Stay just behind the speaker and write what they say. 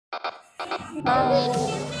Guys,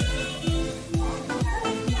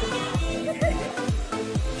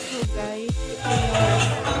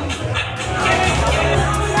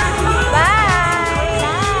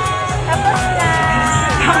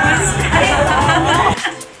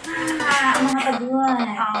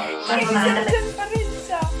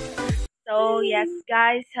 so, yes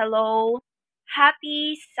guys, hello.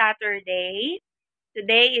 Happy Saturday.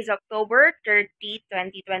 Today is October 30,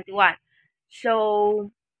 2021.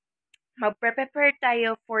 So, magpre-prepare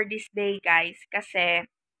tayo for this day guys kasi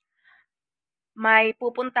may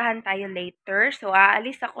pupuntahan tayo later. So,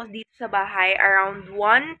 aalis ako dito sa bahay around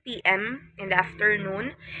 1 p.m. in the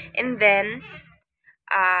afternoon. And then,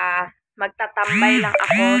 magtatambay lang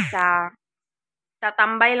ako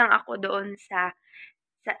tatambay lang ako doon sa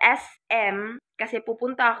SM kasi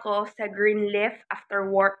pupunta ako sa Greenleaf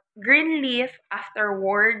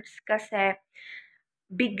afterwards kasi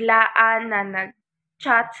biglaan na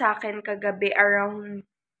nag-chat sa akin kagabi around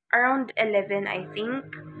 11 I think,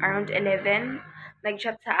 around 11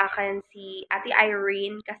 nag-chat sa akin si Ate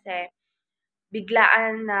Irene kasi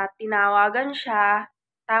biglaan na tinawagan siya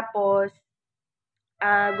tapos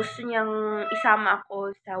gusto niyang isama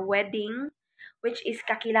ako sa wedding which is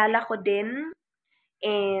kakilala ko din.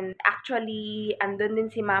 And actually, andun din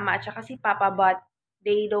si mama at saka si papa but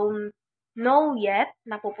they don't know yet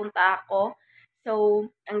na pupunta ako. So,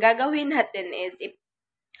 ang gagawin natin is,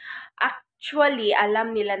 actually,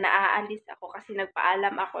 alam nila na aalis ako kasi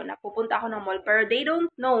nagpaalam ako na pupunta ako ng mall. Pero they don't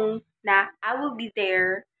know na I will be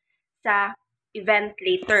there sa event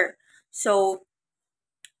later. So,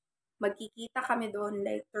 magkikita kami doon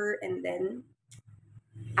later and then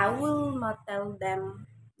I will not tell them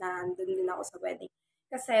na andun din ako sa wedding.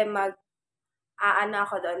 Kasi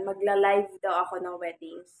ako doon, magla-live daw ako ng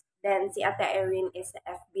weddings. Then, si Ate Erin is sa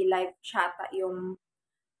FB live chat, yung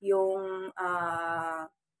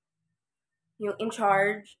in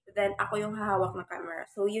charge. Then, ako yung hahawak ng camera.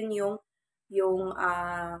 So, yun yung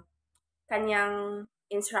kanyang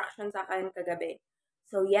instruction sa akin kagabi.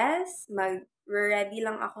 So, yes, mag-ready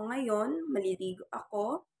lang ako ngayon. Maliligo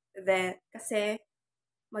ako. Then, kasi,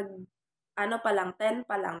 10 pa lang, 10.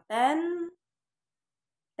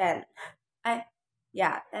 10.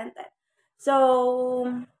 So,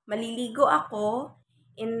 maliligo ako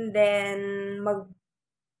and then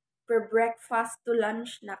mag-breakfast to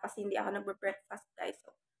lunch na kasi hindi ako nagbe-breakfast guys.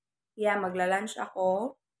 So, yeah, magla-lunch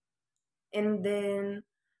ako. And then,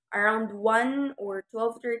 around 1 or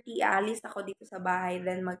 12:30, aalis ako dito sa bahay.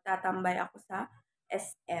 Then, magtatambay ako sa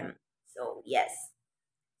SM. So, yes.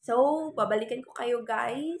 So, babalikan ko kayo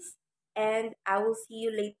guys. And I will see you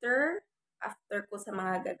later after ko sa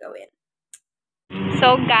mga gagawin.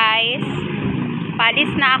 So guys,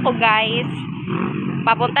 palis na ako guys.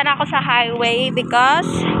 Papunta na ako sa highway because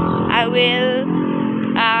I will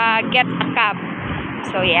get a cab.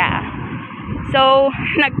 So yeah. So,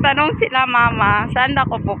 nagtanong sila mama, saan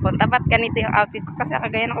ako pupunta? Ba't ganito yung outfit ko? Kasi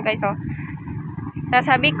kagayan ako guys. So,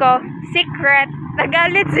 sabi ko, secret.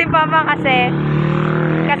 Nagalit si mama kasi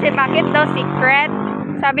bakit daw secret?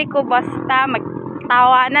 Sabi ko, basta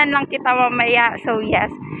magtawanan lang kita mamaya. So,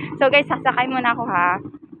 yes. So, guys, sasakay muna ako, ha?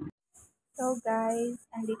 So, guys,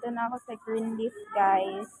 andito na ako sa Greenleaf,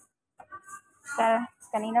 guys.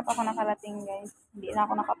 Kanina pa ako nakarating, guys. Hindi na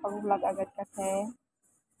ako nakapag-vlog agad kasi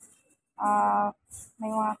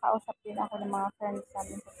may mga kausap din ako ng mga friends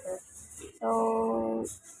namin sa church. So,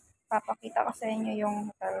 papakita ko sa inyo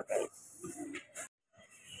yung hotel, guys.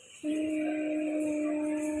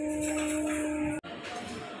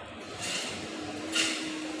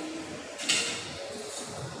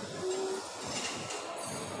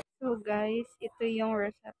 So guys, ito yung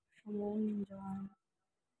reception dyan.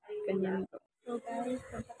 Ganyan to. So guys,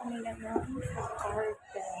 punta kami na sa garden.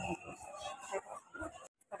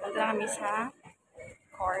 Punta kami sa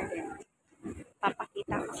garden.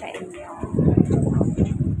 Papakita ko sa inyo.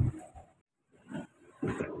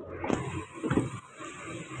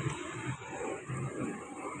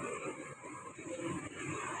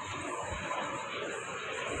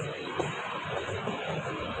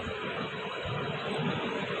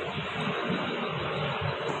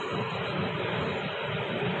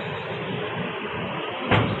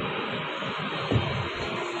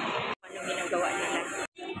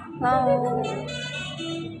 Hello.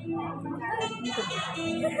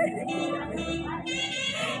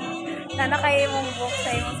 Sana kayo mong book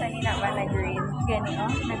sa imong sanina ba na green? Gani, no?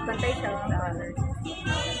 Nagpantay sa dollar.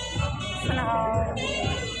 Sana all.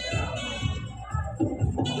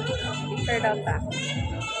 Picture daw ta.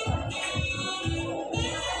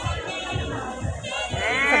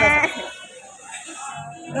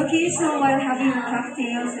 Okay, so while having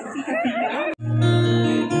cocktails and pika-pika.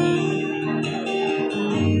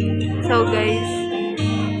 So guys,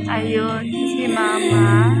 ayun si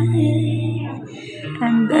Mama.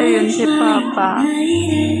 And ayun si Papa.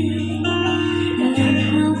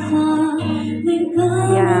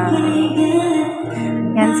 Yeah.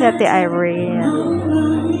 Yan si Ate Irene.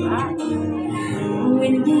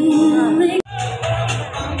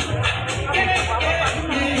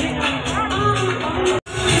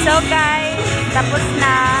 So guys, tapos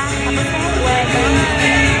na. Tapos na yung wedding.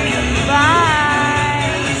 Bye!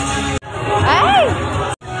 Ay!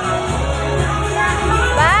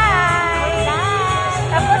 Bye!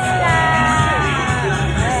 Tapos na.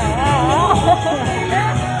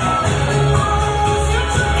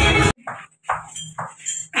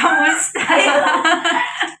 Kamusta?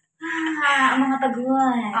 Ang mga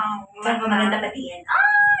taguan. Saan ba maganda patingin?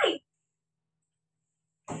 Ay!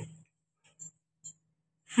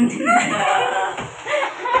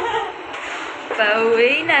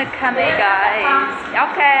 Pauwi na kami, guys.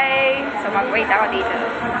 Okay. So, mag-wait ako dito.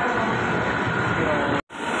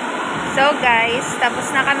 So, guys, tapos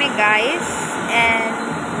na kami, guys. And,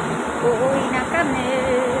 uuwi na kami.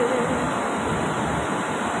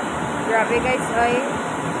 Grabe, guys. Oy.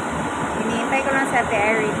 Hinihintay ko lang sa Ate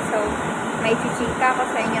Irene. So, may chichika ako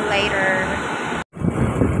sa inyo later.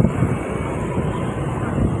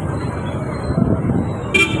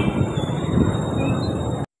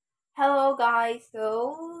 Hello guys!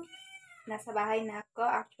 So, nasa bahay na ako.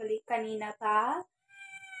 Actually, kanina pa.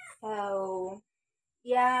 So,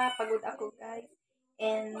 yeah, pagod ako guys.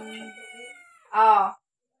 And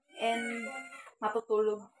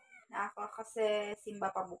matutulog na ako kasi simba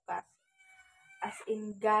pa bukas. As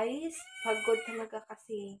in guys, pagod talaga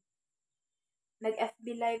kasi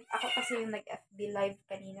nag-FB live. Ako kasi yung nag-FB live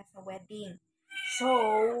kanina sa wedding. So,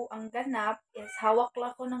 ang ganap is hawak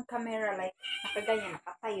lang ko ng camera like nakaganyan,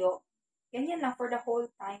 nakatayo. Ganyan lang for the whole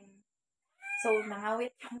time. So,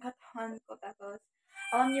 nangawit yung katawan ko. Tapos,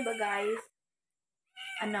 alam niyo ba guys,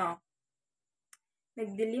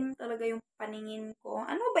 nagdilim talaga yung paningin ko.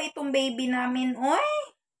 Ano ba itong baby namin? Oy!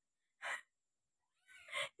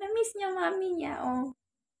 Na-miss niya mami niya, oh.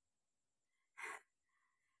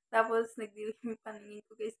 Tapos, nagdilim yung paningin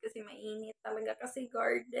ko guys kasi mainit talaga kasi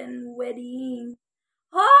garden wedding.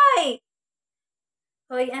 Hoy!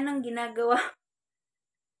 Hoy, anong ginagawa?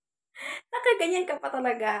 Nakaganyan ka pa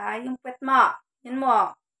talaga. Yung pet mo. Yan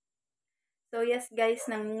mo. So, yes guys,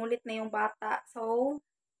 nangungulit na yung bata. So,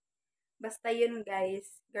 basta yun guys.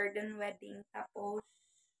 Garden wedding. Tapos,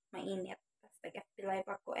 mainit. Tapos, nag-FB live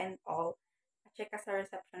ako and all. Check ka sa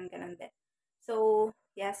reception, ganun din. So,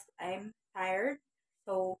 yes, I'm tired.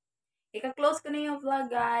 So, ika-close ko na yung vlog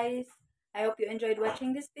guys. I hope you enjoyed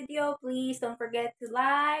watching this video. Please don't forget to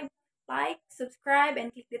like, subscribe,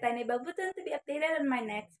 and click the tiny bell button to be updated on my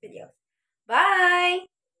next videos.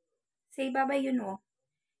 Bye! Say bye-bye,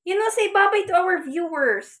 say bye-bye to our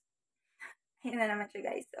viewers. Ayun na naman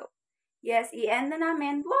siya, guys. So, yes, i-end na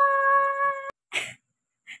namin. Bye!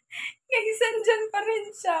 Guys, andyan pa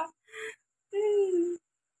rin siya.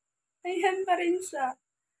 Ayan pa rin siya.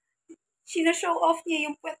 Sino-show off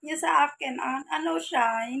niya yung puwet niya sa akin. Ano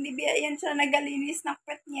siya, hindi ba yan siya nagalinis ng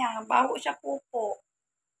puwet niya. Baho siya pupo.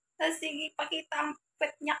 Tapos, sige, pakita ang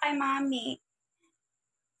puwet niya kay mami.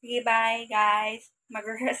 Sige, bye, guys.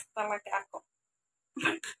 Mag-rest talaga ako.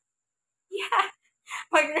 Yeah.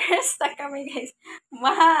 Mag-rest na kami, guys.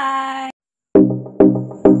 Bye!